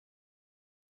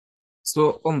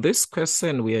So on this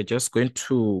question, we are just going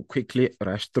to quickly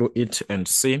rush through it and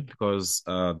see because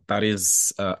that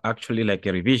is actually like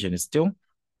a revision. It's still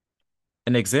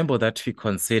an example that we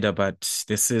consider, but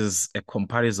this is a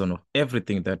comparison of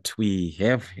everything that we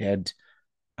have had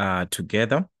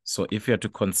together. So if you are to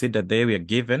consider there, we are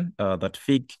given that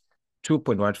fig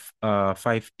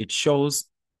 2.15, it shows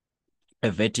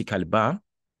a vertical bar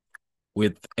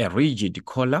with a rigid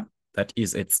collar that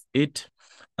is at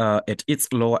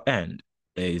its lower end.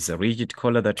 There is a rigid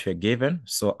collar that we are given.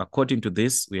 So according to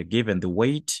this, we are given the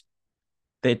weight,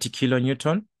 30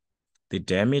 kilonewton, the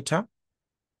diameter,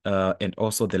 and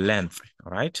also the length,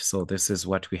 all right? So this is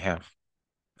what we have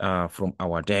from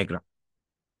our diagram.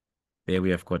 There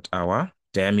we have got our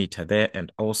diameter there, and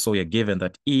also we are given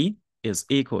that E is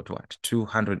equal to what?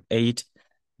 208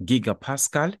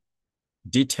 gigapascal.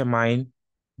 Determine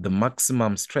the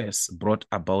maximum stress brought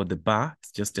about the bar.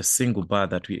 It's just a single bar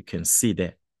that we can see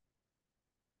there.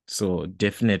 So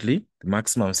definitely the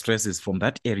maximum stress is from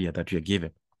that area that you're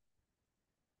given.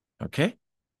 Okay.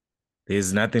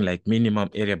 There's nothing like minimum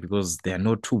area because there are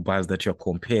no two bars that you're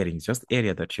comparing. It's just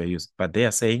area that you're using. But they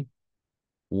are saying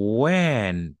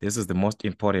when, this is the most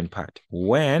important part,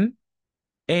 when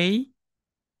A,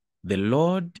 the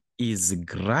load is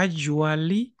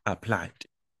gradually applied.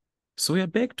 So we are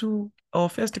back to our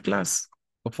first class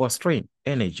for strain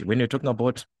energy when you're talking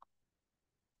about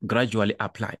gradually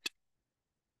applied.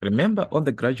 Remember on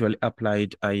the gradually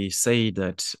applied, I say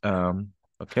that,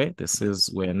 okay, this is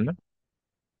when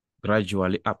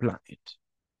gradually applied.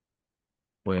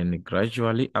 When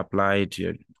gradually applied,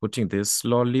 you're putting this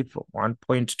slowly from one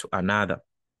point to another.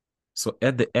 So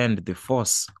at the end, the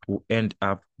force will end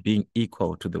up being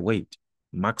equal to the weight.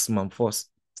 Maximum force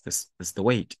is the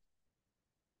weight.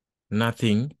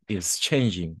 Nothing is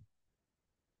changing.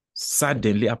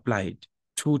 Suddenly applied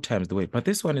 2 times the weight. But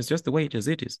this one is just the weight as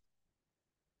it is.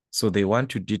 So they want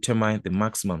to determine the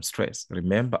maximum stress.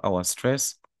 Remember our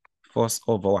stress, force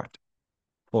over what?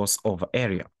 Force over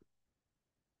area.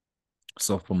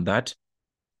 So from that,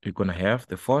 you're going to have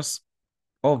the force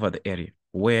over the area,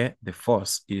 where the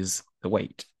force is the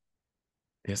weight.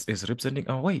 This is representing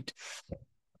our weight.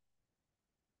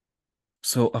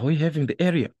 So are we having the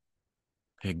area?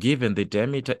 Given the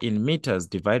diameter in meters,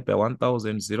 divide by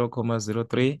 1,000,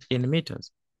 0.03 in meters.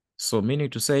 So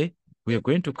meaning to say, we are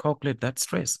going to calculate that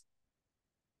stress,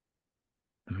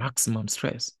 the maximum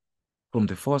stress from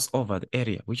the force over the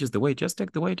area, which is the weight. Just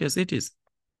take the weight as it is.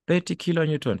 30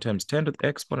 kilonewton times 10 to the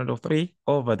exponent of 3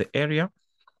 over the area,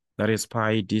 that is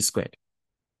pi d squared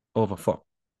over 4.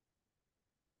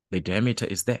 The diameter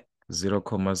is there,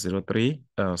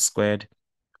 0.03 squared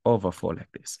over 4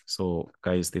 like this. So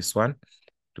guys, this one,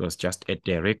 it was just a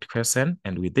direct question.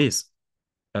 And with this,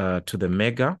 to the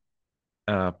mega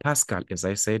Pascal, as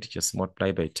I said, just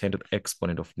multiply by 10 to the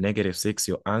exponent of -6.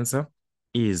 Your answer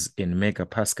is in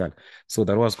megapascal. So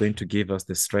that was going to give us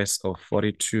the stress of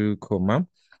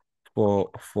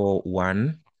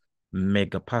 42,441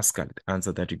 megapascal. The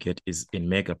answer that you get is in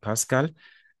megapascal.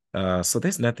 So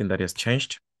there's nothing that has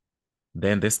changed.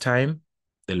 Then this time,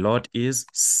 the load is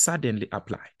suddenly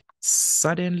applied.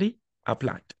 Suddenly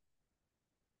applied.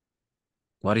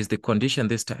 What is the condition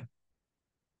this time?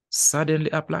 Suddenly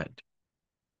applied.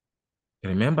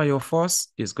 Remember, your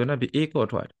force is going to be equal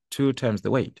to what? 2 times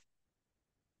the weight,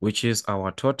 which is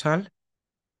our total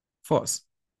force.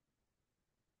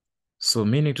 So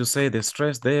meaning to say the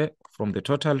stress there from the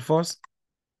total force,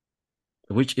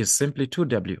 which is simply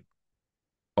 2W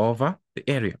over the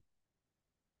area.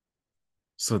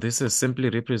 So this is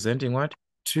simply representing what?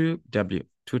 2W,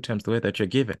 2 times the weight that you're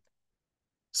given.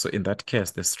 So in that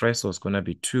case, the stress was going to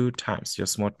be 2 times.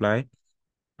 Just multiply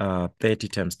 30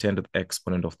 times 10 to the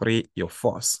exponent of 3, your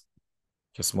force.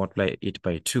 Just multiply it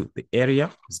by 2. The area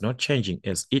is not changing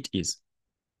as it is.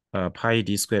 Pi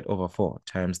d squared over 4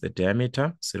 times the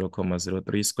diameter,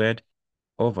 0.03 squared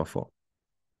over 4.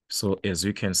 So as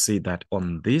you can see that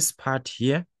on this part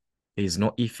here, there is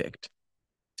no effect.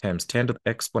 Times 10 to the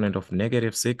exponent of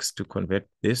 -6 to convert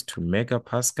this to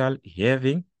megapascal,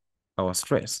 having our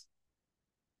stress.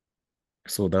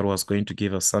 So that was going to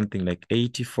give us something like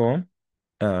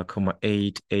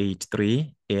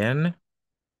 84,883 in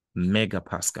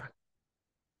megapascal.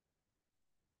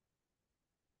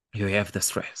 You have the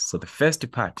stress. So the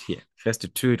first part here,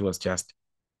 first two, it was just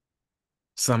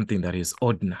something that is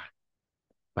ordinary.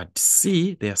 But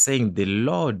see, they are saying the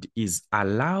load is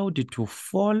allowed to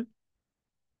fall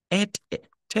at,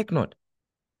 take note,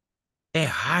 a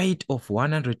height of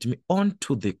 100 meters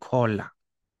onto the collar.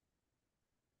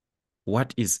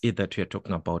 What is it that we are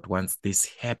talking about once this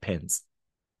happens?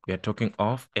 We are talking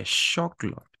of a shock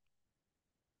load.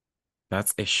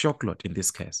 That's a shock load in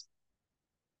this case.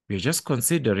 We're just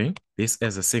considering this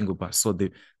as a single bar. So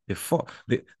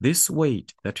this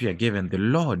weight that we are given, the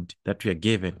load that we are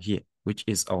given here, which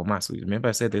is our mass. Remember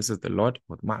I said this is the load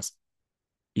with mass,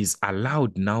 is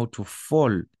allowed now to fall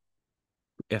to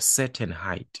a certain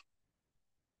height.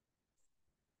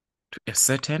 To a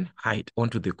certain height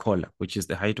onto the collar, which is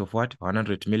the height of what?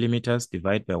 100 millimeters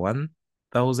divided by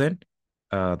 1,000.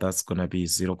 That's going to be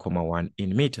 0.1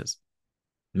 in meters,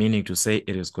 meaning to say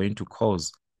it is going to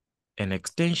cause an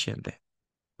extension there.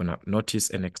 We're going to notice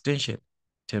an extension in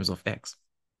terms of x.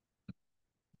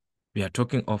 We are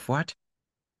talking of what?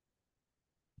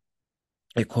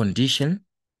 A condition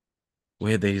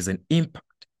where there is an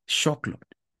impact, shock load.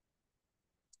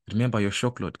 Remember your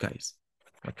shock load, guys.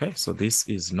 Okay, so this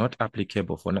is not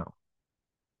applicable for now.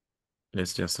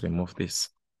 Let's just remove this.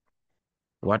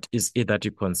 What is it that you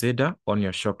consider on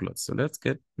your shock loads? So let's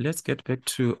get back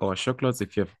to our shock loads.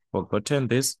 If you've forgotten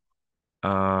this,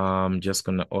 I'm just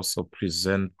gonna also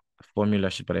present the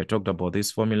formula sheet, but I talked about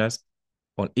these formulas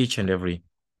on each and every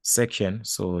section.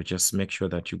 So just make sure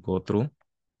that you go through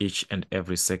each and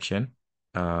every section,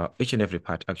 each and every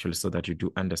part actually, so that you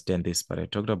do understand this. But I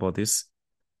talked about this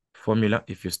formula,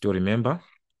 if you still remember,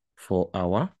 for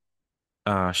our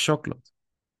shock loads.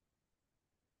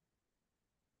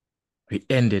 We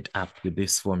ended up with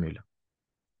this formula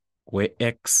where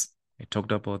x, I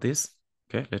talked about this.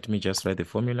 Okay, let me just write the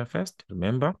formula first.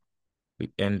 Remember,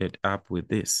 we ended up with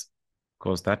this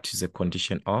because that is a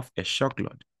condition of a shock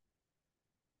load.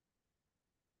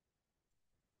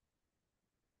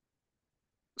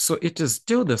 So it is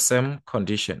still the same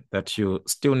condition that you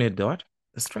still need what?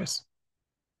 The stress,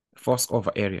 force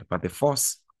over area. But the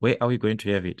force, where are we going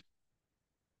to have it?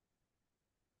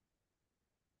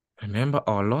 Remember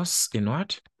our loss in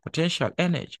what? Potential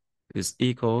energy is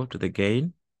equal to the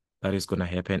gain that is going to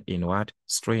happen in what?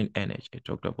 Strain energy. I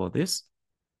talked about this.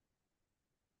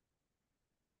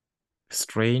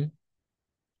 Strain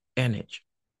energy.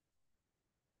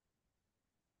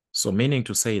 So meaning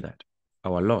to say that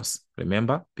our loss,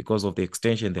 remember, because of the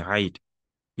extension, the height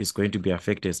is going to be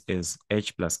affected as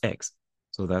h plus x.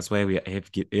 So that's why we are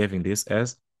having this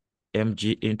as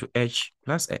mg into h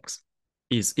plus x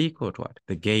is equal to what?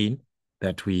 The gain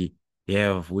that we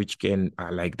have, which can,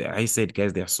 like I said,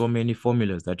 guys, there are so many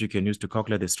formulas that you can use to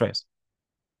calculate the stress.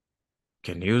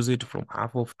 You can use it from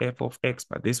half of f of x,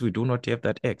 but this we do not have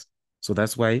that x. So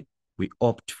that's why we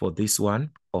opt for this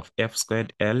one of f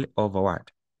squared L over what?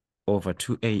 Over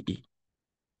 2AE,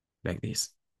 like this.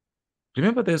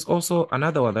 Remember, there's also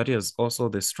another one that is also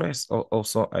the stress.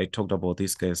 Also, I talked about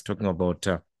this, guys, talking about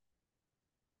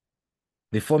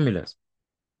the formulas.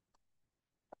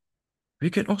 We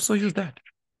can also use that.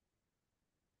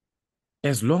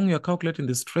 As long as you're calculating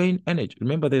the strain energy.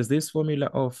 Remember, there's this formula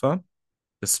of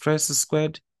the stress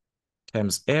squared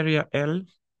times area L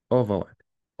over what?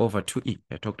 Over 2E.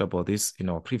 I talked about this in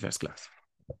our previous class.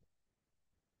 You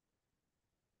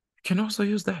can also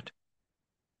use that.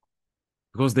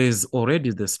 Because there's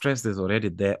already the stress is already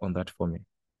there on that formula.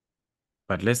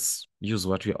 But let's use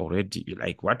what we already,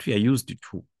 like what we are used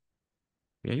to.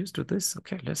 We are used to this.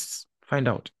 Okay, let's find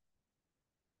out.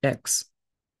 X.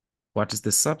 What is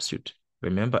the substitute?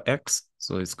 Remember x,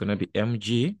 so it's going to be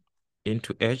mg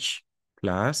into h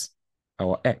plus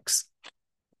our x.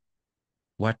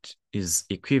 What is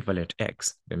equivalent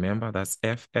x? Remember, that's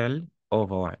FL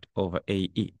over what? Over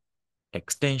AE.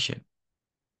 Extension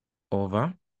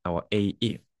over our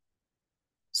AE.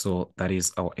 So that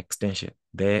is our extension.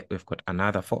 There we've got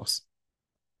another force.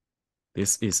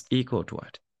 This is equal to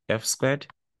what? F squared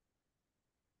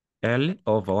L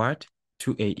over what?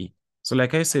 2AE. So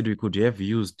like I said, we could have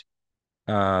used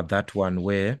that one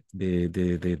where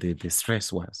the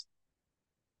stress was.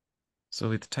 So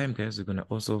with time, guys, we're gonna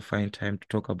also find time to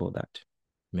talk about that.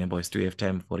 Remember, we still have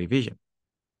time for revision.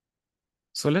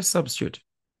 So let's substitute.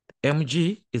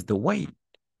 Mg is the weight,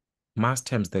 mass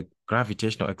times the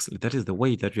gravitational acceleration. That is the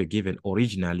weight that we are given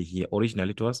originally here.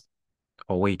 Originally it was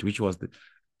our weight, which was the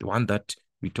one that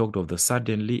we talked of, the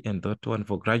suddenly, and that one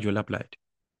for gradual applied.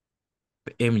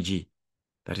 The mg,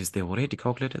 that is, they already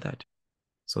calculated that.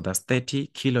 So that's 30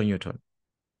 kilonewton.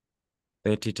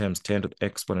 30 times 10 to the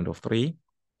exponent of 3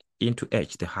 into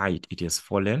h, the height, it has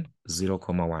fallen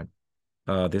 0.1.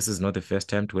 This is not the first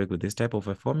time to work with this type of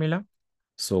a formula.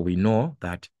 So we know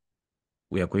that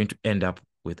we are going to end up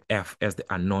with F as the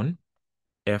unknown.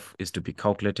 F is to be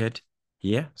calculated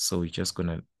here. So we're just going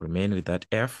to remain with that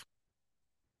F,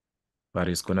 but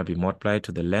it's going to be multiplied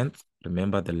to the length.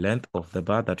 Remember the length of the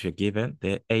bar that you're given,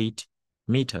 they're 8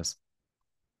 meters.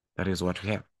 That is what we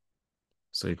have.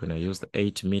 So you're going to use the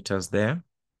 8 meters there.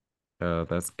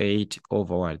 That's 8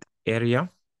 over what? area.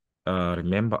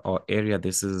 Remember our area,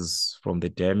 this is from the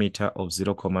diameter of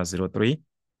 0,03.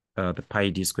 The pi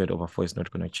d squared over 4 is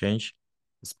not going to change.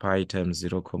 It's pi times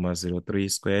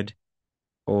 0,03 squared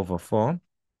over 4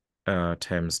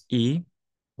 times E,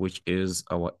 which is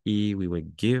our E we were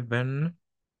given.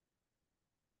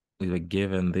 We were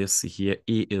given this here.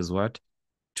 E is what?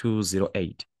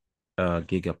 208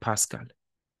 gigapascal.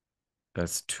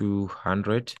 That's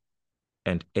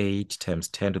 208 times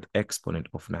 10 to the exponent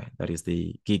of 9. That is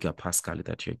the gigapascal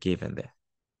that you're given there.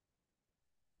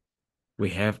 We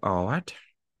have our what?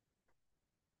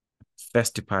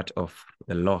 First part of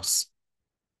the loss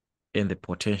in the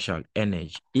potential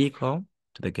energy equal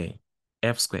to the gain.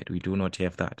 F squared, we do not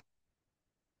have that.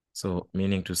 So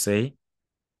meaning to say,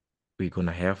 we're going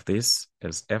to have this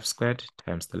as F squared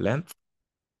times the length.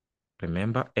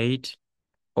 Remember, 8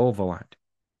 over what?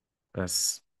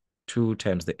 That's 2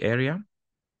 times the area.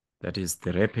 That is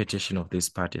the repetition of this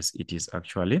part as it is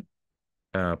actually.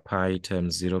 Pi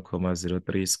times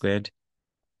 0,03 squared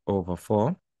over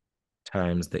 4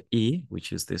 times the E,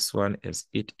 which is this one as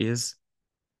it is.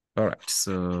 All right,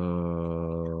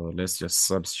 so let's just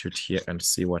substitute here and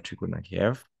see what we're going to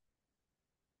have.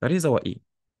 That is our E,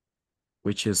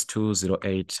 which is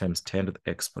 208 times 10 to the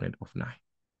exponent of 9.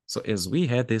 So as we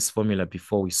had this formula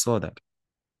before, we saw that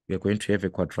we are going to have a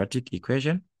quadratic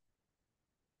equation.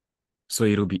 So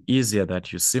it will be easier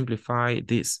that you simplify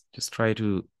this. Just try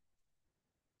to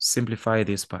simplify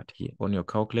this part here on your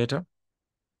calculator.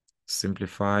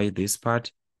 Simplify this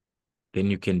part. Then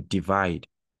you can divide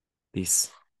this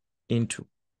into.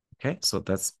 Okay, so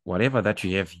that's whatever that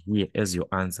you have here as your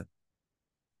answer.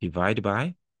 Divide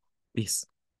by this.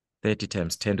 30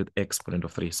 times 10 to the exponent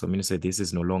of 3. So meaning say this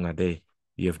is no longer there.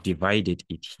 You have divided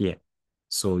it here.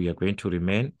 So you're going to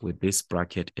remain with this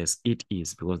bracket as it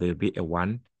is because there will be a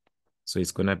 1. So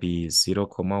it's going to be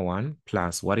 0,1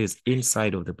 plus what is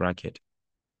inside of the bracket.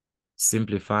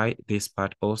 Simplify this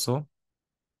part also.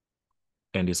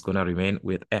 And it's going to remain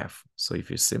with F. So if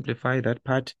you simplify that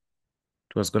part,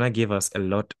 it was going to give us a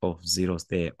lot of zeros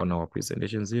there on our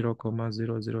presentation. 0,000.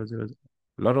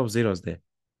 A lot of zeros there.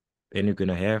 Then you're going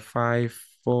to have 5,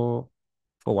 4,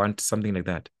 4, 1, something like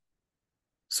that.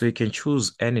 So you can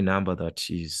choose any number that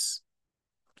is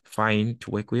fine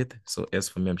to work with. So as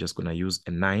for me, I'm just going to use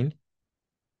a 9.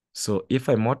 So if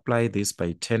I multiply this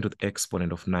by 10 to the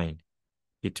exponent of 9,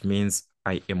 it means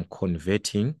I am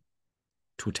converting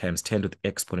 2 times 10 to the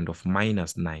exponent of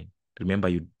minus 9. Remember,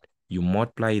 you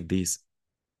multiply this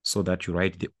so that you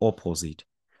write the opposite.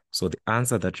 So the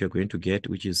answer that you're going to get,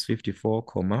 which is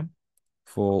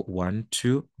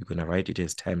 54,412, you're going to write it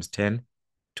as times 10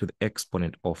 to the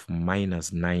exponent of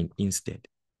minus 9 instead.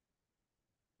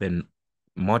 Then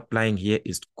multiplying here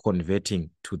is converting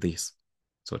to this.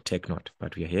 So take note.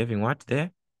 But we are having what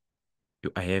there?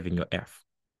 You are having your F.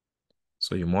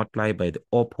 So you multiply by the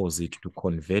opposite to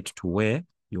convert to where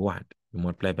you want. You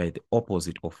multiply by the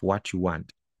opposite of what you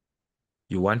want.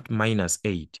 You want minus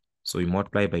 8. So you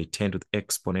multiply by 10 to the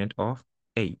exponent of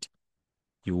 8.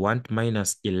 You want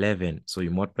minus 11. So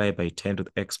you multiply by 10 to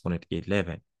the exponent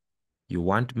 11. You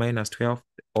want minus 12,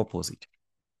 the opposite.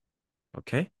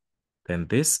 Okay? Then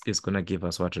this is going to give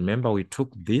us what? Remember, we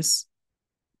took this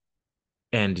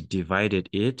and divided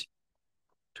it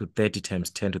to 30 times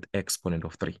 10 to the exponent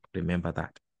of 3. Remember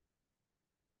that.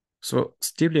 So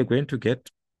still you're going to get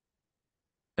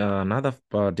another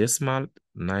decimal,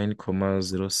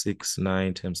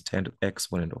 9,069 times 10 to the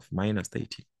exponent of minus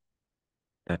 30.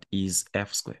 That is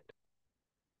F squared.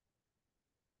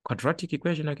 Quadratic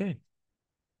equation again,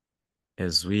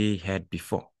 as we had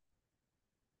before.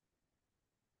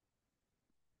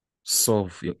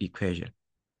 Solve your equation.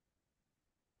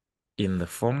 In the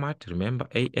format, remember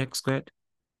ax squared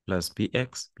plus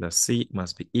bx plus c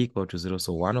must be equal to 0.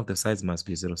 So one of the sides must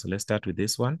be 0. So let's start with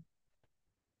this one.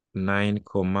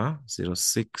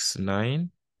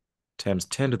 9,069 times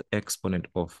 10 to the exponent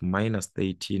of minus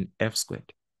 13 f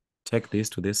squared. Take this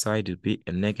to this side, it'll be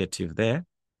a negative there.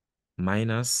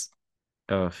 Minus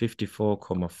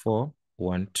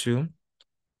 54,412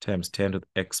 times 10 to the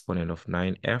exponent of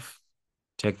 9f.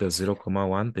 Take the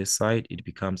 0,1 this side, it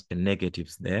becomes a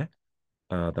negative there.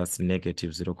 That's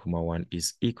negative 0,1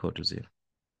 is equal to 0.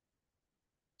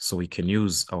 So we can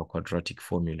use our quadratic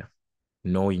formula,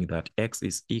 knowing that x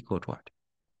is equal to what?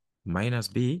 Minus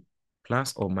b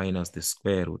plus or minus the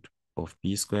square root of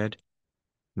b squared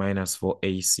minus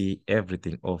 4ac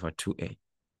everything over 2a.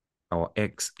 Our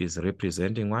x is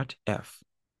representing what? F.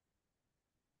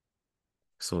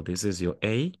 So this is your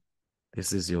a,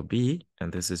 this is your b,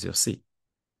 and this is your c.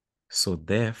 So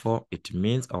therefore, it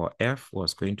means our f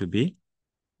was going to be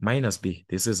minus B.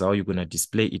 This is how you're going to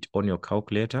display it on your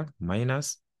calculator.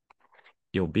 Minus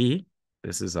your B.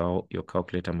 This is how your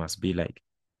calculator must be like.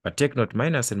 But take note,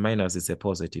 minus and minus is a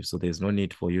positive. So there's no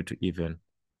need for you to even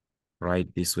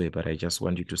write this way. But I just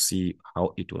want you to see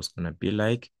how it was going to be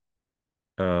like.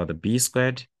 The B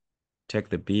squared, take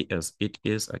the B as it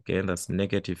is. Again, that's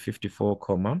negative 54,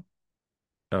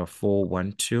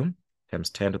 412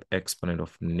 times 10 to the exponent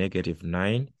of negative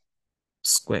 9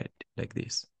 squared, like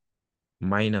this.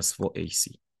 Minus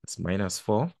 4AC. It's minus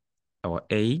 4. Our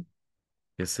A,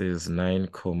 this is 9,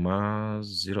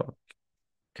 0.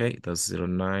 Okay, that's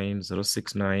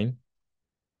 0.9069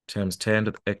 times 10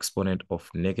 to the exponent of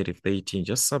negative 18.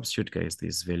 Just substitute, guys,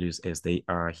 these values as they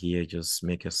are here. Just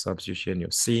make a substitution.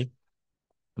 You'll see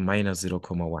minus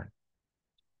 0.1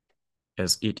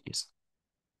 as it is.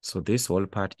 So this whole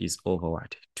part is over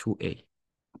what? 2A.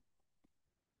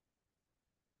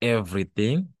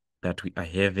 Everything that we are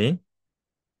having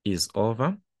is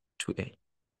over 2A.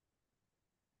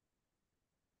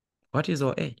 What is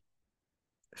our A?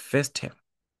 First term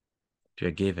we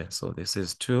are given. So this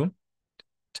is 2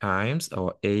 times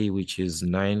our A, which is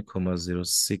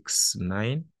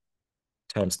 9.069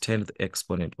 times 10 to the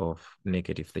exponent of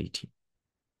negative 18.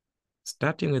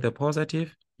 Starting with a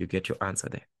positive, you get your answer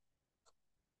there.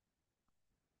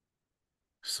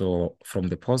 So from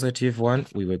the positive one,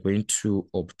 we were going to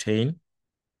obtain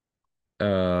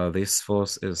this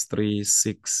force is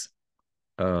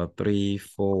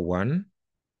 341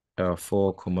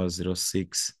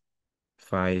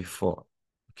 4.0654.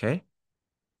 Okay.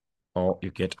 Or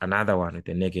you get another one with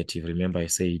a negative. Remember, I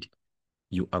said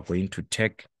you are going to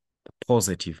take the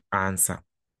positive answer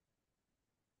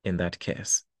in that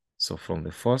case. So from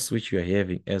the force which you are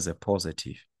having as a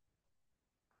positive,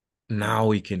 now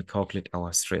we can calculate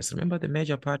our stress. Remember, the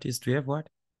major part is to have what?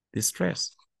 The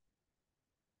stress.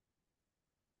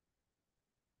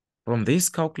 From this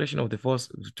calculation of the force,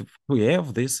 we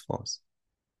have this force,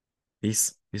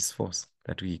 this force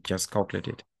that we just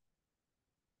calculated.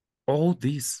 All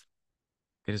this,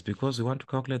 it is because we want to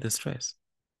calculate the stress.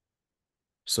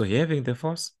 So having the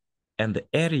force and the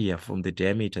area from the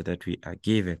diameter that we are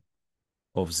given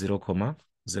of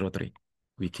 0.03,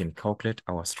 we can calculate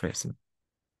our stress.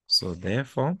 So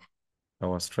therefore,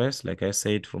 our stress, like I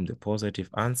said, from the positive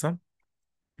answer,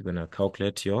 you're going to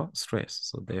calculate your stress.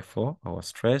 So therefore, our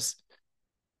stress,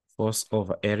 force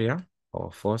over area,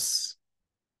 or force,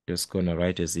 just going to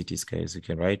write as it is, guys. You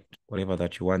can write whatever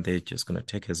that you want there, just going to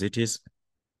take as it is,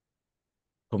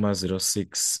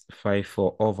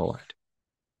 0.0654 over what?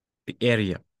 The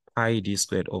area, pi d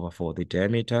squared over 4. The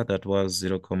diameter, that was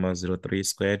 0.03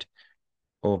 squared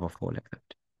over 4, like that.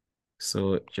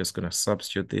 So just going to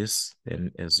substitute this,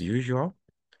 then as usual,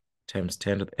 times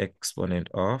 10 to the exponent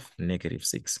of negative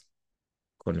 6,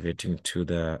 converting to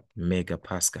the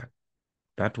megapascal.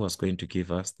 That was going to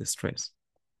give us the stress,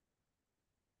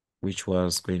 which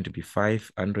was going to be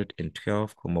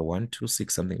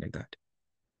 512.126, something like that.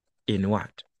 In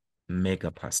what?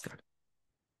 Megapascal.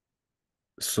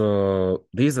 So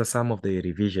these are some of the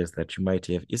revisions that you might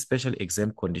have, especially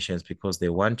exam conditions, because they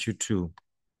want you to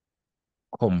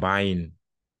combine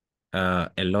a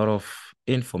lot of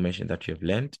information that you have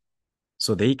learned.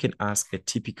 So they can ask a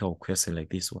typical question like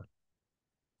this one,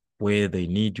 where they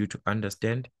need you to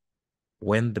understand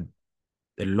when the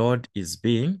load is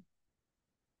being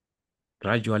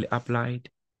gradually applied,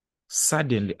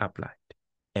 suddenly applied.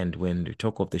 And when we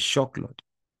talk of the shock load,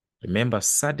 remember,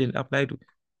 suddenly applied,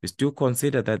 we still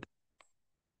consider that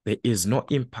there is no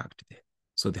impact there.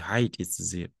 So the height is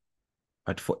 0.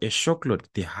 But for a shock load,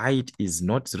 the height is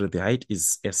not 0. The height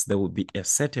is, as there will be a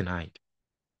certain height.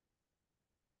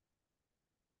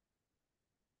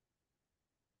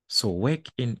 So work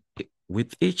in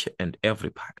with each and every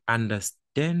part.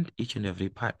 Understand each and every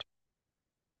part.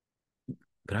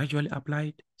 Gradually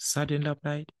applied, suddenly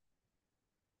applied.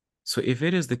 So if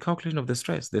it is the calculation of the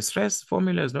stress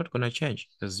formula is not going to change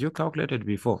as you calculated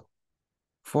before.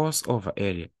 Force over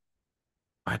area.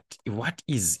 But what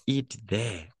is it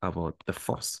there about the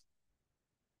force?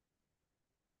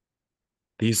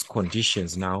 These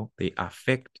conditions now, they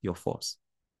affect your force.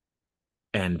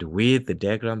 And with the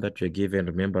diagram that you're given,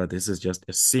 remember, this is just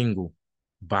a single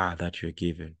bar that you're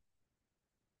given.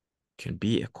 It can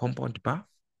be a compound bar.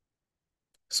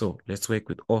 So let's work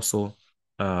with also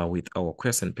with our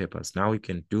question papers. Now we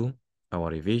can do our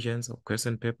revisions of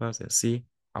question papers and see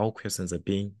how questions are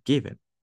being given.